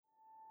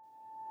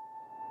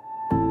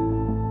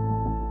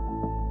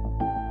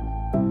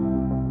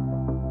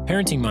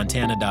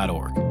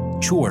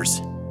ParentingMontana.org.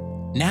 Chores.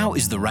 Now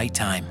is the right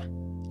time.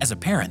 As a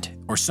parent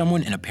or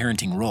someone in a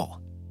parenting role,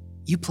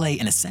 you play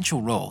an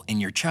essential role in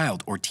your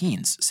child or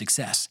teen's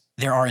success.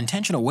 There are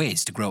intentional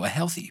ways to grow a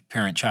healthy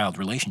parent-child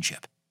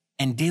relationship,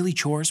 and daily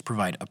chores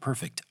provide a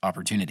perfect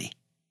opportunity.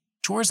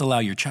 Chores allow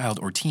your child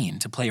or teen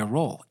to play a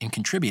role in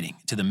contributing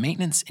to the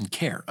maintenance and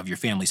care of your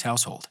family's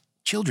household.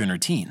 Children or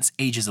teens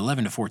ages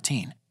 11 to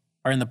 14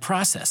 are in the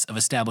process of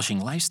establishing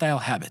lifestyle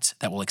habits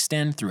that will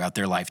extend throughout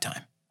their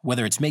lifetime.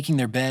 Whether it's making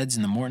their beds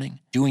in the morning,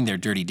 doing their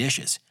dirty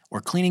dishes,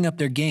 or cleaning up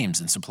their games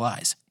and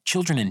supplies,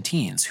 children and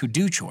teens who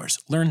do chores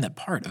learn that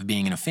part of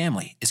being in a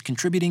family is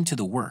contributing to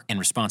the work and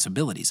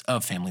responsibilities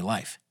of family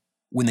life.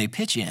 When they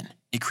pitch in,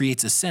 it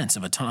creates a sense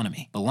of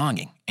autonomy,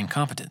 belonging, and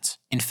competence.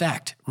 In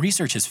fact,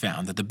 research has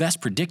found that the best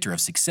predictor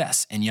of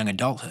success in young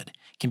adulthood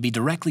can be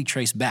directly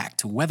traced back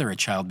to whether a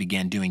child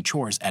began doing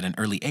chores at an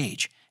early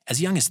age, as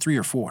young as 3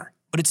 or 4.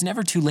 But it's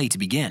never too late to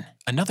begin.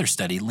 Another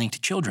study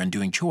linked children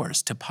doing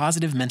chores to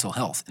positive mental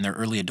health in their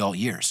early adult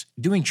years.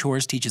 Doing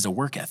chores teaches a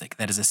work ethic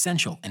that is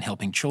essential in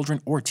helping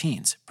children or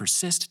teens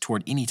persist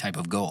toward any type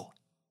of goal.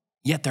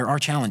 Yet there are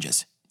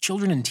challenges.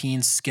 Children and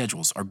teens'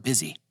 schedules are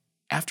busy.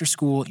 After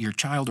school, your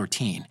child or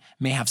teen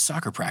may have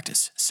soccer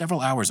practice, several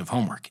hours of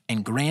homework,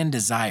 and grand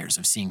desires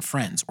of seeing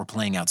friends or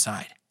playing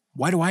outside.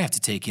 Why do I have to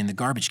take in the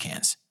garbage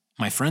cans?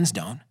 My friends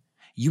don't.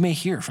 You may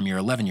hear from your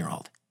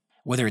 11-year-old.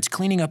 Whether it's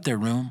cleaning up their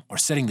room or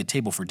setting the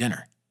table for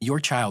dinner, your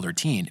child or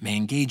teen may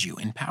engage you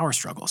in power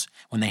struggles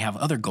when they have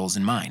other goals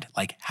in mind,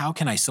 like how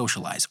can I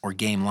socialize or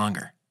game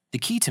longer? The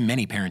key to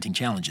many parenting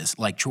challenges,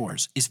 like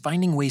chores, is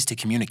finding ways to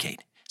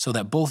communicate so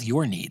that both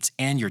your needs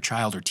and your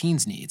child or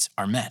teen's needs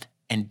are met.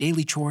 And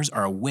daily chores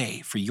are a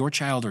way for your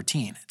child or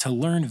teen to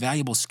learn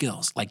valuable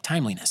skills like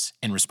timeliness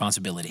and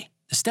responsibility.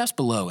 The steps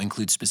below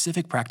include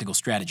specific practical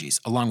strategies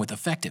along with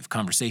effective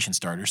conversation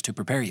starters to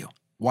prepare you.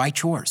 Why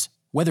chores?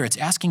 Whether it's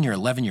asking your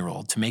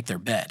 11-year-old to make their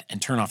bed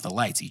and turn off the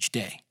lights each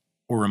day,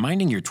 or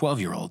reminding your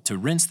 12-year-old to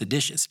rinse the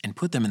dishes and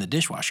put them in the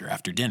dishwasher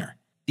after dinner,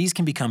 these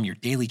can become your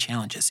daily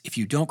challenges if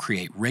you don't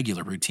create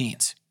regular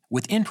routines.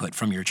 With input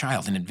from your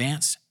child in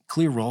advance,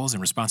 clear roles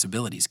and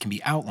responsibilities can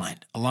be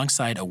outlined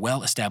alongside a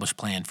well-established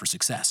plan for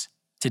success.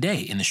 Today,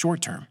 in the short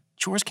term,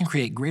 chores can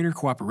create greater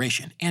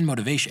cooperation and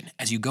motivation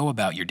as you go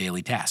about your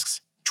daily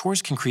tasks.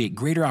 Chores can create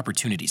greater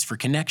opportunities for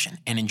connection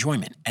and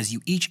enjoyment as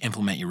you each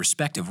implement your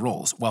respective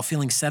roles while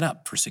feeling set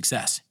up for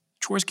success.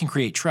 Chores can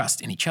create trust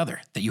in each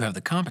other that you have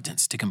the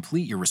competence to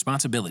complete your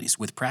responsibilities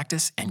with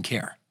practice and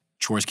care.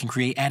 Chores can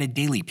create added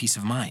daily peace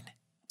of mind.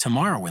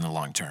 Tomorrow, in the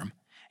long term,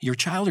 your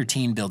child or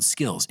teen builds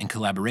skills in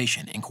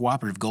collaboration and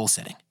cooperative goal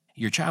setting.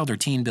 Your child or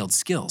teen builds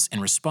skills in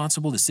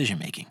responsible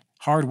decision-making,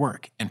 hard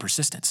work, and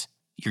persistence.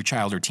 Your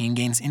child or teen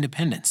gains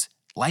independence,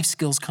 life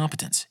skills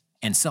competence,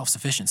 and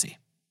self-sufficiency.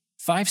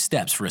 5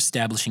 steps for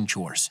establishing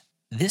chores.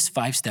 This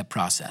 5-step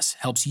process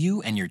helps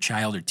you and your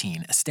child or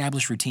teen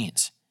establish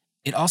routines.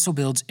 It also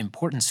builds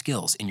important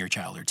skills in your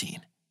child or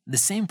teen. The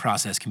same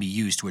process can be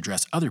used to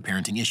address other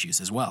parenting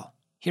issues as well.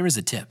 Here is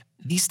a tip.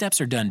 These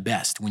steps are done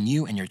best when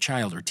you and your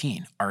child or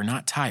teen are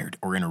not tired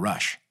or in a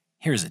rush.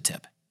 Here is a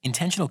tip.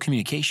 Intentional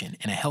communication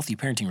and a healthy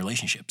parenting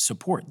relationship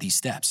support these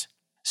steps.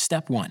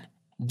 Step 1.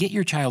 Get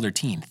your child or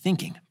teen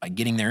thinking by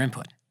getting their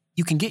input.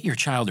 You can get your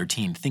child or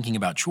teen thinking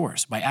about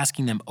chores by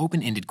asking them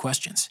open-ended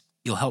questions.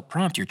 You'll help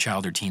prompt your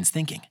child or teen's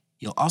thinking.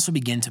 You'll also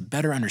begin to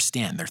better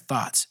understand their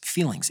thoughts,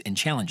 feelings, and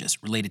challenges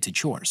related to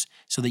chores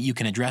so that you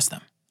can address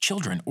them.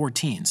 Children or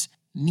teens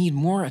need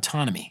more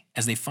autonomy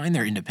as they find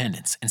their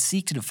independence and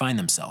seek to define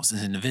themselves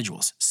as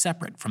individuals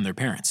separate from their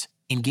parents.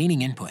 In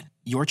gaining input,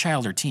 your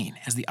child or teen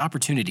has the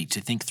opportunity to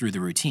think through the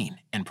routine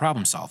and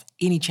problem-solve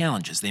any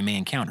challenges they may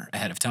encounter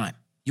ahead of time.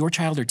 Your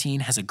child or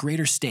teen has a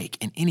greater stake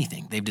in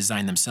anything they've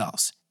designed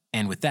themselves.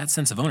 And with that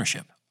sense of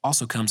ownership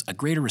also comes a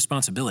greater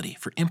responsibility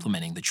for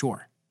implementing the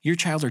chore. Your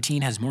child or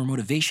teen has more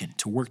motivation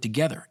to work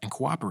together and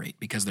cooperate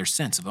because of their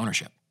sense of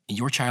ownership.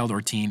 Your child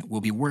or teen will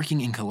be working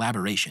in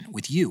collaboration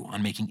with you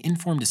on making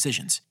informed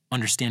decisions,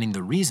 understanding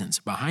the reasons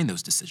behind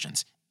those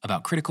decisions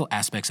about critical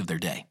aspects of their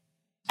day.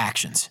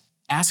 Actions.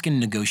 Ask and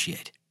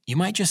negotiate. You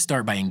might just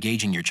start by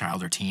engaging your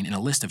child or teen in a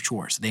list of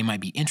chores they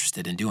might be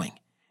interested in doing.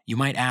 You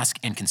might ask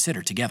and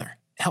consider together.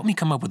 Help me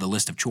come up with a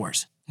list of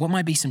chores. What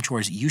might be some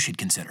chores you should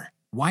consider?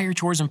 Why are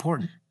chores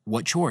important?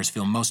 What chores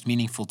feel most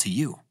meaningful to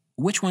you?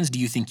 Which ones do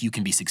you think you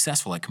can be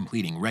successful at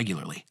completing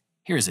regularly?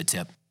 Here's a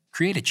tip.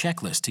 Create a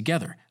checklist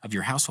together of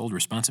your household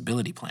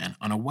responsibility plan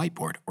on a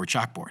whiteboard or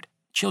chalkboard.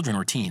 Children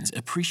or teens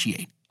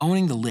appreciate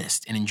owning the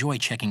list and enjoy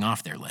checking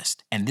off their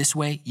list. And this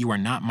way, you are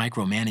not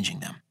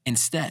micromanaging them.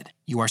 Instead,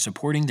 you are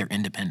supporting their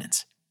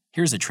independence.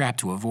 Here's a trap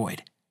to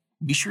avoid.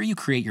 Be sure you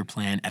create your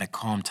plan at a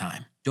calm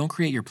time. Don't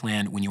create your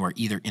plan when you are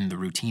either in the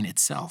routine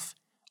itself,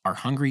 are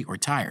hungry or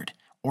tired,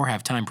 or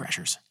have time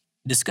pressures.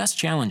 Discuss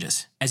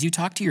challenges. As you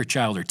talk to your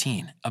child or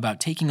teen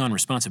about taking on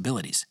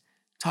responsibilities,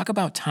 talk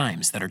about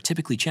times that are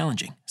typically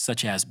challenging,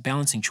 such as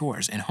balancing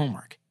chores and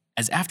homework.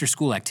 As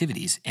after-school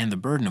activities and the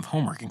burden of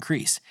homework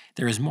increase,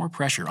 there is more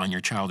pressure on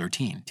your child or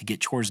teen to get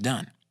chores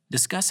done.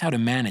 Discuss how to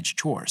manage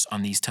chores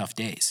on these tough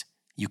days.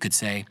 You could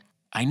say,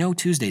 I know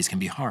Tuesdays can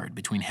be hard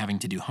between having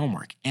to do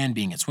homework and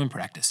being at swim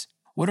practice.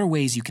 What are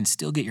ways you can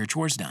still get your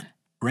chores done?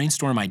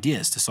 Brainstorm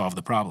ideas to solve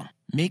the problem.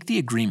 Make the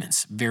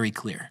agreements very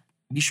clear.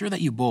 Be sure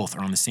that you both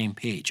are on the same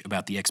page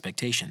about the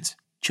expectations.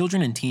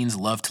 Children and teens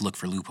love to look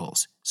for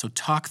loopholes, so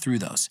talk through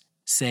those.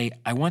 Say,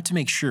 I want to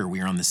make sure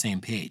we are on the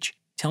same page.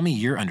 Tell me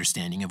your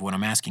understanding of what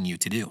I'm asking you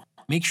to do.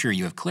 Make sure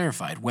you have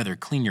clarified whether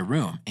clean your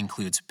room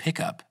includes pick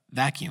up,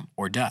 vacuum,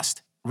 or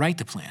dust. Write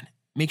the plan.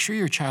 Make sure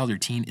your child or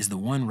teen is the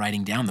one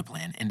writing down the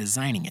plan and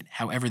designing it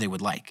however they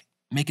would like.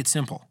 Make it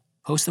simple.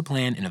 Post the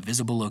plan in a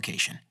visible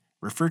location.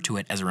 Refer to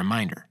it as a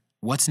reminder.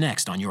 What's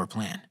next on your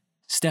plan?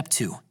 Step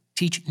 2.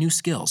 Teach new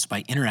skills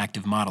by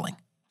interactive modeling.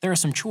 There are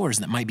some chores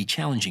that might be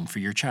challenging for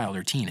your child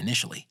or teen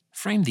initially.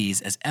 Frame these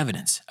as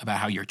evidence about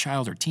how your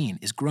child or teen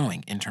is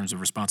growing in terms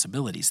of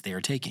responsibilities they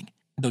are taking.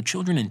 Though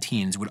children and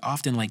teens would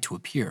often like to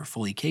appear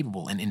fully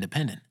capable and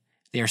independent,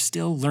 they are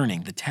still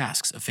learning the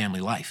tasks of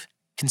family life.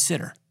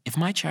 Consider, if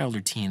my child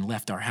or teen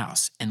left our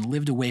house and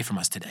lived away from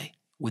us today,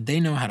 would they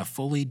know how to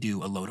fully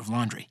do a load of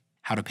laundry,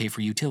 how to pay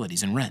for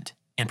utilities and rent,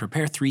 and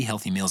prepare 3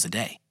 healthy meals a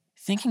day?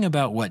 Thinking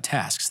about what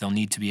tasks they'll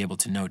need to be able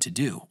to know to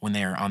do when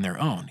they are on their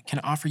own can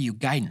offer you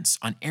guidance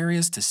on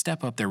areas to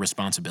step up their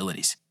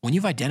responsibilities. When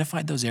you've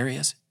identified those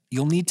areas,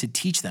 you'll need to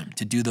teach them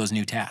to do those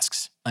new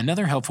tasks.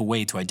 Another helpful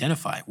way to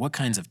identify what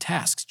kinds of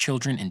tasks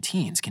children and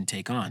teens can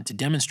take on to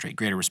demonstrate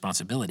greater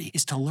responsibility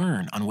is to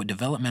learn on what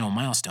developmental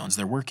milestones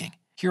they're working.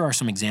 Here are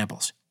some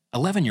examples.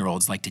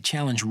 11-year-olds like to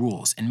challenge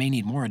rules and may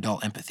need more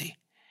adult empathy.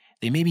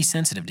 They may be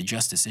sensitive to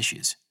justice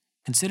issues.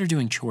 Consider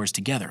doing chores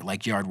together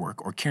like yard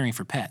work or caring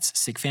for pets,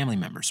 sick family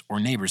members, or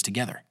neighbors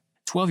together.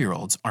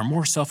 12-year-olds are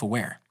more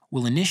self-aware,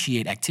 will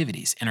initiate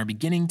activities, and are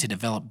beginning to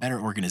develop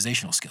better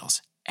organizational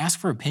skills. Ask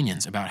for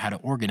opinions about how to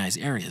organize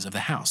areas of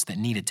the house that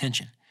need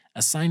attention.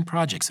 Assign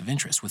projects of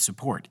interest with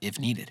support if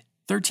needed.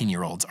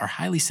 13-year-olds are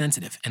highly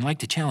sensitive and like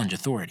to challenge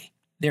authority.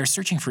 They are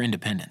searching for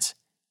independence.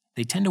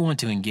 They tend to want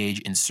to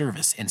engage in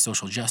service and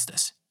social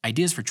justice.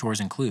 Ideas for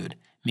chores include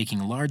making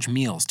large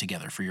meals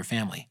together for your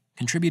family,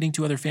 contributing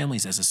to other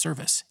families as a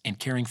service, and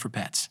caring for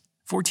pets.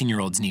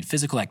 14-year-olds need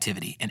physical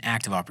activity and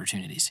active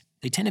opportunities.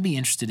 They tend to be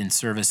interested in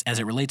service as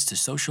it relates to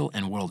social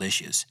and world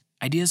issues.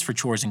 Ideas for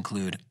chores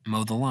include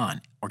mow the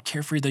lawn or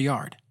care for the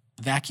yard,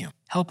 vacuum,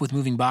 help with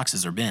moving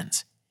boxes or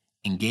bins,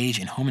 engage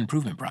in home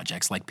improvement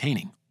projects like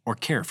painting, or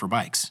care for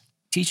bikes.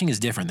 Teaching is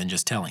different than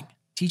just telling.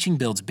 Teaching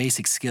builds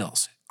basic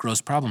skills,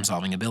 grows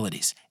problem-solving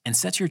abilities, and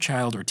sets your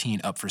child or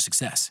teen up for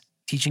success.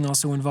 Teaching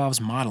also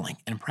involves modeling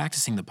and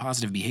practicing the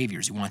positive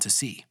behaviors you want to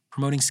see,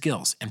 promoting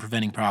skills and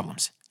preventing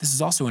problems. This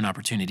is also an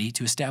opportunity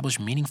to establish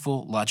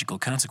meaningful, logical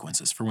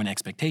consequences for when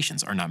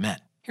expectations are not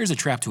met. Here's a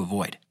trap to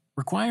avoid.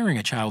 Requiring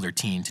a child or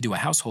teen to do a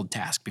household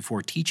task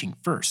before teaching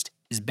first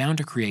is bound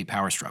to create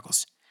power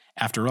struggles.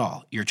 After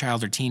all, your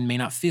child or teen may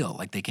not feel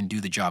like they can do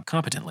the job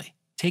competently.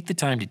 Take the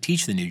time to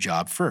teach the new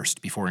job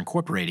first before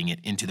incorporating it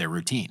into their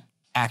routine.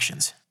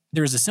 Actions.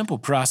 There is a simple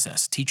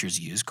process teachers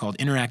use called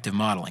interactive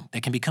modeling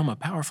that can become a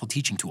powerful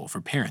teaching tool for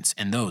parents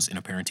and those in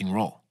a parenting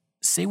role.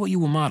 Say what you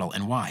will model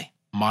and why.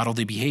 Model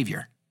the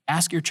behavior.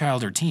 Ask your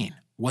child or teen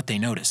what they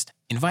noticed.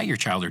 Invite your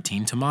child or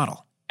teen to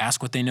model.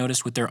 Ask what they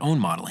noticed with their own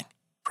modeling.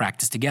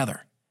 Practice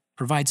together.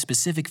 Provide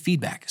specific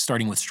feedback,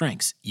 starting with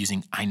strengths,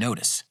 using I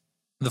notice.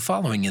 The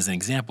following is an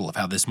example of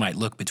how this might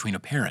look between a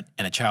parent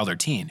and a child or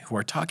teen who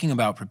are talking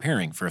about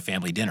preparing for a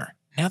family dinner.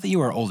 Now that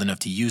you are old enough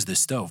to use this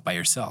stove by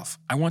yourself,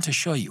 I want to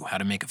show you how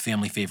to make a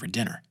family favorite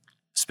dinner: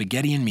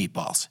 spaghetti and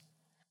meatballs.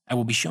 I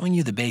will be showing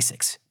you the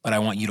basics, but I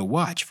want you to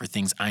watch for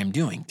things I am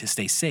doing to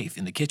stay safe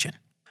in the kitchen.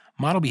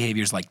 Model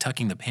behaviors like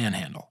tucking the pan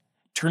handle,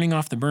 turning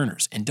off the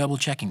burners and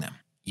double-checking them,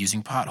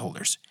 using pot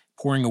holders,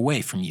 pouring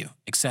away from you,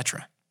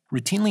 etc.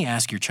 Routinely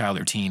ask your child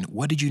or teen,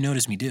 "What did you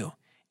notice me do?"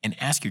 and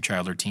ask your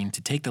child or teen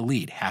to take the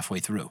lead halfway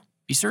through.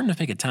 Be certain to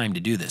pick a time to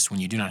do this when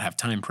you do not have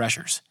time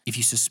pressures. If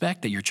you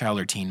suspect that your child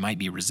or teen might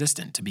be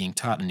resistant to being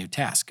taught a new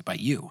task by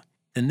you,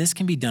 then this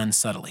can be done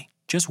subtly.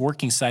 Just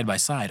working side by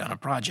side on a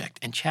project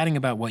and chatting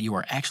about what you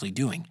are actually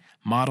doing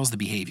models the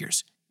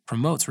behaviors,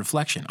 promotes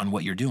reflection on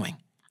what you're doing,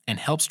 and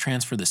helps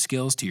transfer the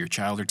skills to your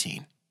child or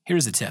teen.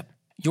 Here's a tip.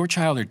 Your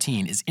child or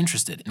teen is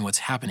interested in what's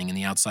happening in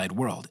the outside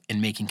world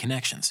and making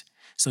connections,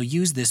 so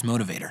use this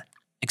motivator.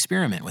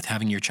 Experiment with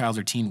having your child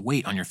or teen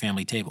wait on your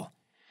family table.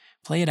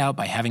 Play it out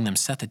by having them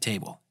set the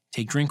table,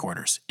 take drink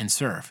orders, and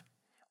serve.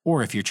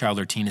 Or if your child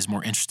or teen is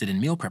more interested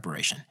in meal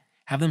preparation,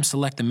 have them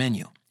select the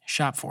menu,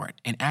 shop for it,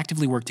 and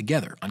actively work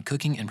together on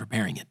cooking and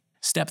preparing it.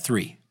 Step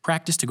 3.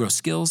 Practice to grow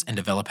skills and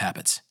develop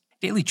habits.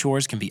 Daily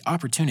chores can be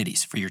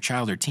opportunities for your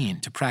child or teen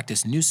to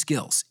practice new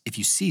skills if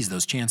you seize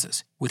those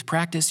chances. With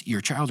practice,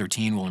 your child or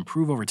teen will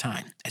improve over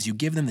time as you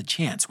give them the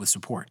chance with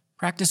support.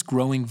 Practice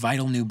growing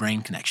vital new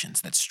brain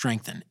connections that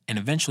strengthen, and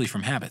eventually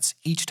from habits,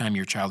 each time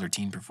your child or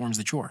teen performs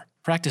the chore.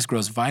 Practice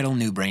grows vital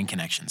new brain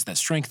connections that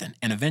strengthen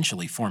and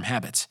eventually form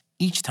habits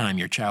each time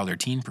your child or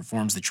teen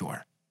performs the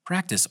chore.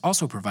 Practice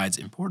also provides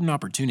important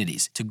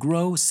opportunities to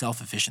grow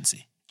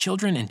self-efficiency.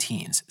 Children and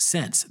teens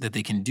sense that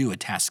they can do a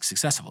task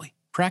successfully.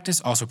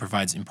 Practice also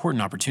provides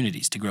important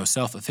opportunities to grow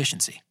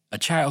self-efficiency, a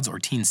child's or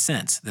teen's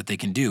sense that they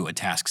can do a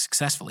task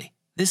successfully.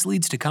 This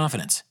leads to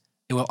confidence.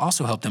 It will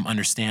also help them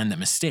understand that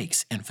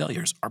mistakes and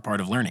failures are part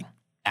of learning.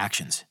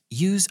 Actions.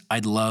 Use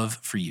 "I'd love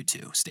for you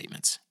to"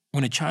 statements.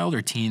 When a child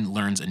or teen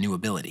learns a new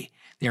ability,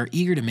 they are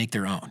eager to make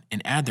their own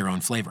and add their own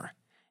flavor.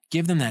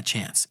 Give them that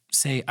chance.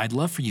 Say, "I'd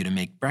love for you to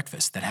make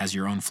breakfast that has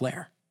your own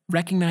flair."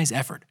 Recognize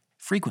effort.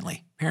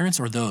 Frequently, parents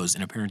or those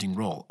in a parenting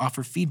role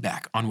offer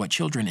feedback on what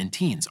children and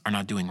teens are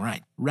not doing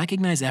right.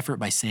 Recognize effort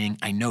by saying,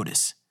 "I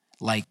notice."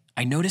 Like,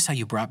 "I notice how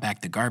you brought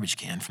back the garbage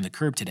can from the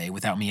curb today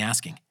without me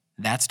asking."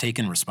 That's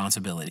taken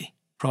responsibility.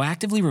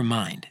 Proactively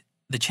remind.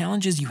 The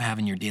challenges you have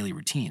in your daily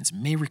routines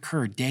may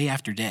recur day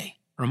after day.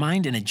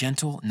 Remind in a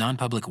gentle,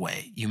 non-public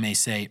way. You may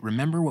say,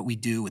 "Remember what we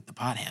do with the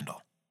pot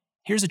handle."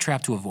 Here's a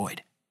trap to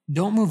avoid.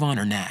 Don't move on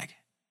or nag.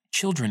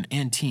 Children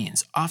and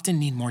teens often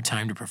need more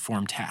time to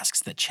perform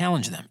tasks that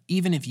challenge them,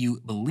 even if you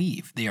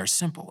believe they are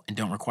simple and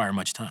don't require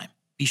much time.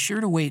 Be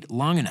sure to wait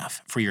long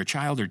enough for your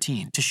child or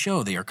teen to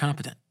show they are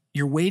competent.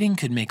 Your waiting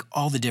could make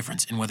all the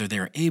difference in whether they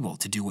are able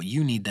to do what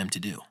you need them to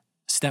do.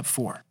 Step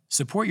 4.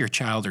 Support your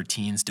child or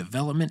teen's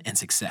development and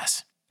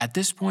success. At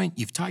this point,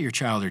 you've taught your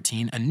child or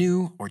teen a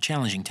new or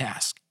challenging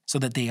task so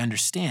that they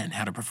understand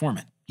how to perform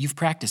it. You've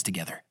practiced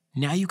together.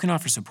 Now you can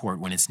offer support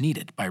when it's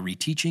needed by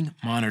reteaching,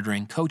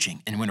 monitoring,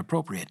 coaching, and when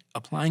appropriate,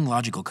 applying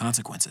logical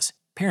consequences.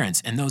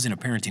 Parents and those in a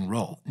parenting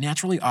role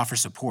naturally offer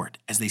support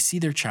as they see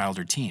their child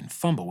or teen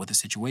fumble with a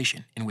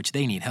situation in which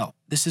they need help.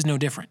 This is no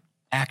different.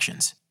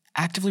 Actions.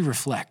 Actively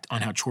reflect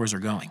on how chores are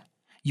going.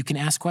 You can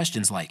ask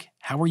questions like,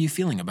 "How are you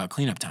feeling about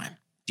cleanup time?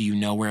 Do you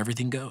know where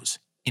everything goes?"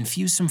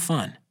 Infuse some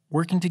fun.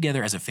 Working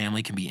together as a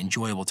family can be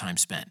enjoyable time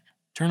spent.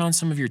 Turn on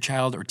some of your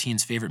child or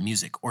teen's favorite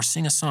music or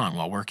sing a song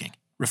while working.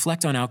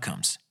 Reflect on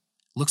outcomes.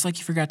 Looks like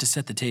you forgot to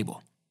set the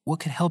table.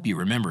 What could help you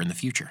remember in the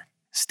future?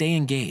 Stay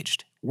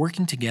engaged.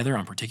 Working together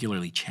on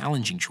particularly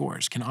challenging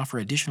chores can offer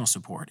additional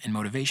support and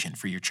motivation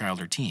for your child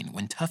or teen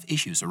when tough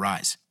issues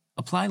arise.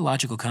 Apply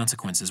logical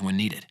consequences when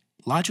needed.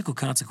 Logical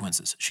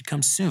consequences should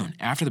come soon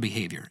after the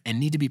behavior and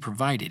need to be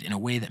provided in a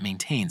way that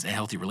maintains a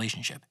healthy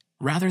relationship.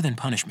 Rather than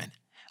punishment,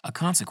 a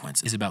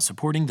consequence is about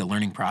supporting the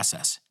learning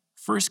process.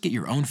 First, get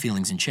your own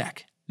feelings in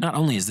check. Not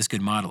only is this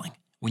good modeling,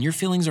 when your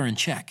feelings are in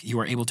check, you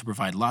are able to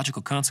provide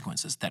logical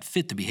consequences that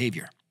fit the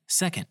behavior.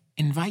 Second,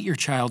 invite your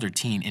child or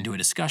teen into a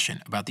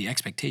discussion about the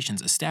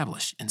expectations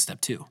established in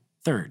Step 2.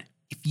 Third,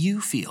 if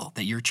you feel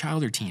that your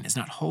child or teen is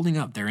not holding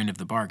up their end of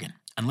the bargain,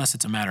 unless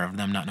it's a matter of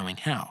them not knowing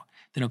how,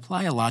 then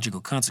apply a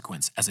logical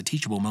consequence as a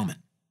teachable moment.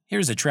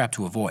 Here's a trap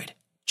to avoid.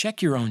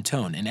 Check your own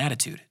tone and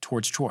attitude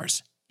towards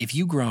chores. If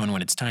you groan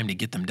when it's time to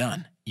get them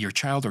done, your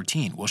child or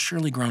teen will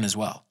surely groan as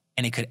well,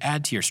 and it could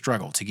add to your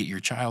struggle to get your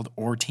child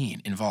or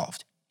teen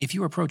involved. If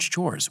you approach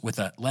chores with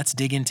a "let's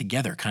dig in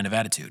together" kind of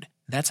attitude,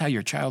 that's how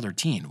your child or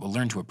teen will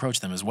learn to approach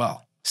them as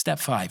well. Step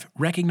 5.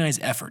 Recognize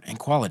effort and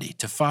quality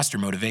to foster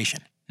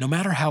motivation. No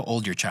matter how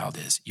old your child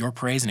is, your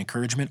praise and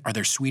encouragement are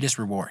their sweetest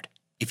reward.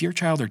 If your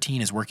child or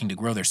teen is working to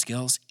grow their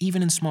skills,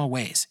 even in small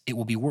ways, it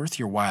will be worth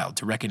your while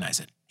to recognize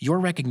it. Your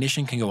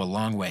recognition can go a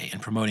long way in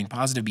promoting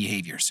positive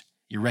behaviors.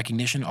 Your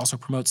recognition also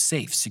promotes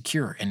safe,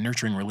 secure, and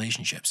nurturing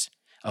relationships,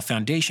 a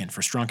foundation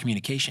for strong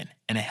communication,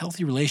 and a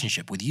healthy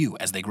relationship with you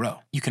as they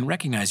grow. You can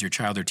recognize your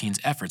child or teen's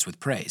efforts with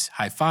praise,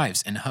 high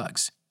fives, and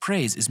hugs.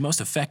 Praise is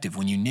most effective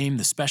when you name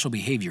the special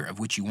behavior of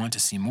which you want to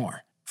see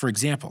more. For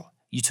example,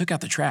 you took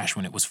out the trash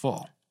when it was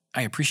full.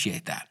 "I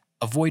appreciate that."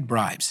 Avoid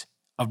bribes.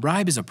 A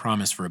bribe is a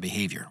promise for a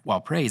behavior,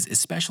 while praise is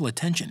special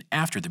attention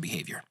after the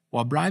behavior.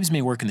 While bribes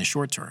may work in the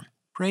short term,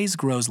 praise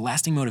grows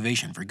lasting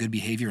motivation for good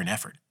behavior and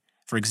effort.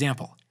 For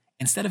example,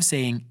 instead of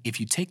saying, "If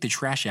you take the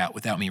trash out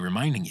without me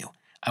reminding you,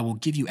 I will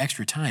give you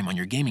extra time on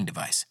your gaming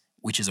device,"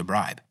 which is a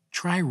bribe,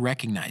 try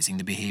recognizing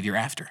the behavior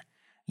after.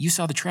 "You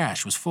saw the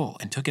trash was full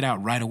and took it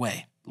out right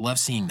away. Love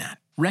seeing that."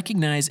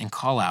 Recognize and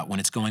call out when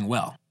it's going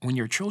well, when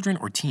your children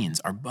or teens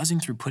are buzzing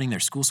through putting their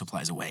school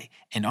supplies away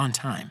and on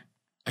time.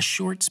 A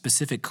short,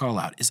 specific call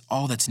out is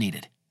all that's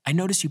needed. "I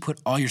noticed you put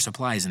all your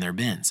supplies in their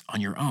bins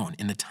on your own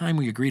in the time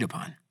we agreed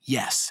upon."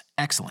 Yes,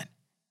 excellent.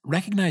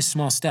 Recognize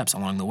small steps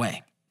along the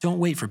way. Don't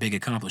wait for big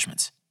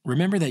accomplishments.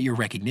 Remember that your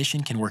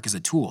recognition can work as a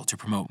tool to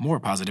promote more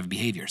positive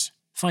behaviors.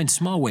 Find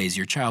small ways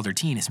your child or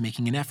teen is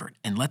making an effort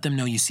and let them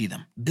know you see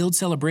them. Build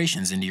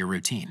celebrations into your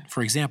routine.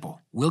 For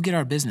example, "We'll get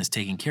our business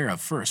taken care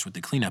of first with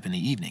the cleanup in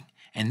the evening,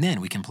 and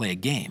then we can play a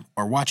game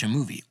or watch a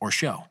movie or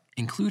show."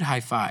 Include high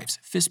fives,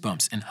 fist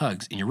bumps, and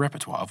hugs in your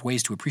repertoire of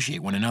ways to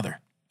appreciate one another.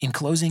 In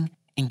closing,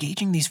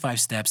 engaging these 5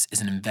 steps is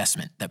an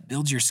investment that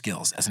builds your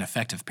skills as an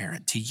effective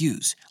parent to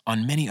use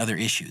on many other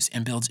issues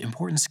and builds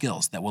important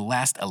skills that will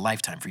last a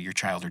lifetime for your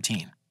child or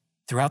teen.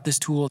 Throughout this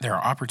tool, there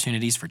are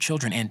opportunities for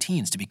children and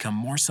teens to become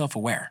more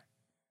self-aware,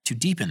 to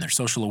deepen their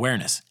social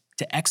awareness,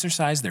 to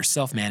exercise their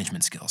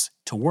self-management skills,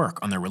 to work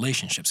on their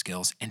relationship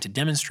skills, and to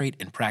demonstrate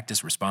and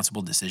practice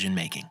responsible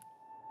decision-making.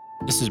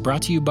 This is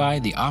brought to you by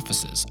the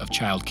Offices of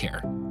Child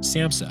Care,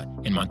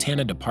 SAMHSA, and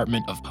Montana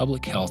Department of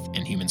Public Health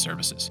and Human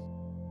Services.